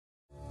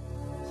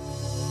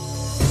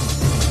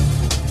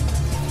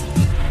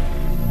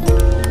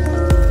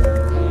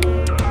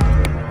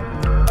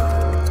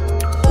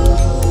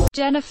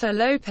Jennifer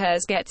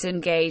Lopez gets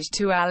engaged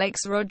to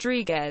Alex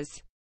Rodriguez.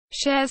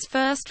 Shares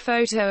first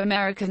photo.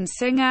 American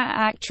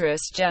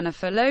singer-actress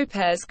Jennifer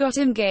Lopez got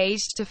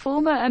engaged to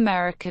former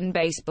American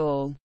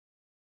baseball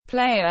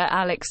player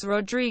Alex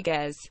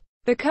Rodriguez.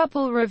 The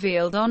couple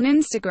revealed on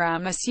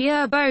Instagram this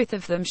year both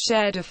of them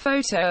shared a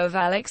photo of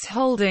Alex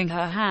holding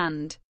her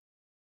hand,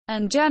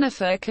 and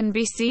Jennifer can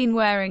be seen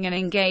wearing an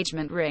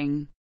engagement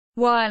ring,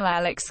 while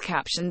Alex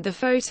captioned the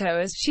photo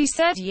as she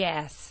said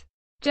yes.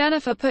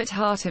 Jennifer put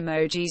heart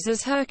emojis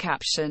as her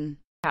caption.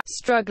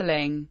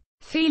 Struggling.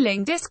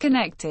 Feeling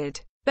disconnected.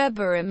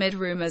 Bieber amid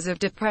rumors of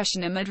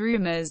depression. Amid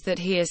rumors that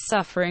he is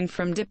suffering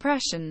from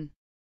depression,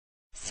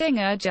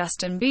 singer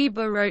Justin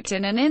Bieber wrote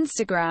in an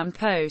Instagram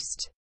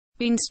post,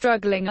 "Been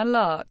struggling a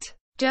lot.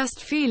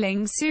 Just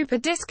feeling super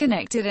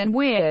disconnected and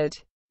weird.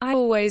 I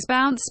always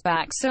bounce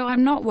back, so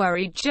I'm not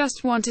worried.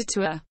 Just wanted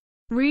to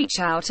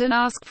reach out and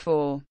ask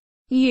for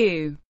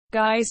you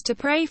guys to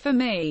pray for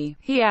me,"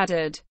 he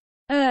added.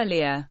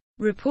 Earlier,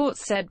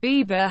 reports said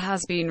Bieber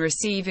has been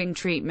receiving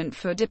treatment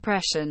for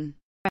depression.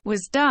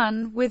 "Was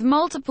done with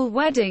multiple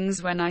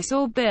weddings when I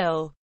saw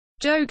Bill,"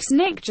 jokes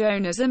Nick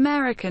Jonas.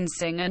 American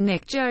singer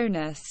Nick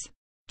Jonas,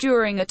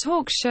 during a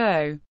talk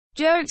show,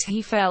 joked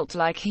he felt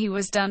like he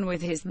was done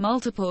with his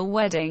multiple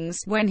weddings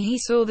when he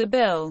saw the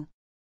bill.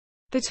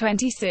 The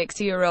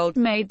 26-year-old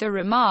made the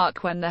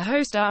remark when the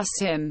host asked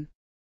him,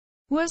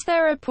 "Was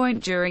there a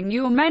point during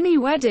your many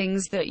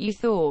weddings that you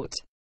thought,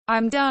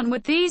 'I'm done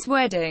with these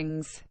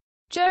weddings'?"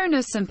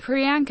 Jonas and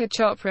Priyanka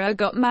Chopra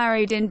got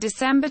married in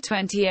December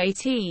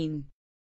 2018.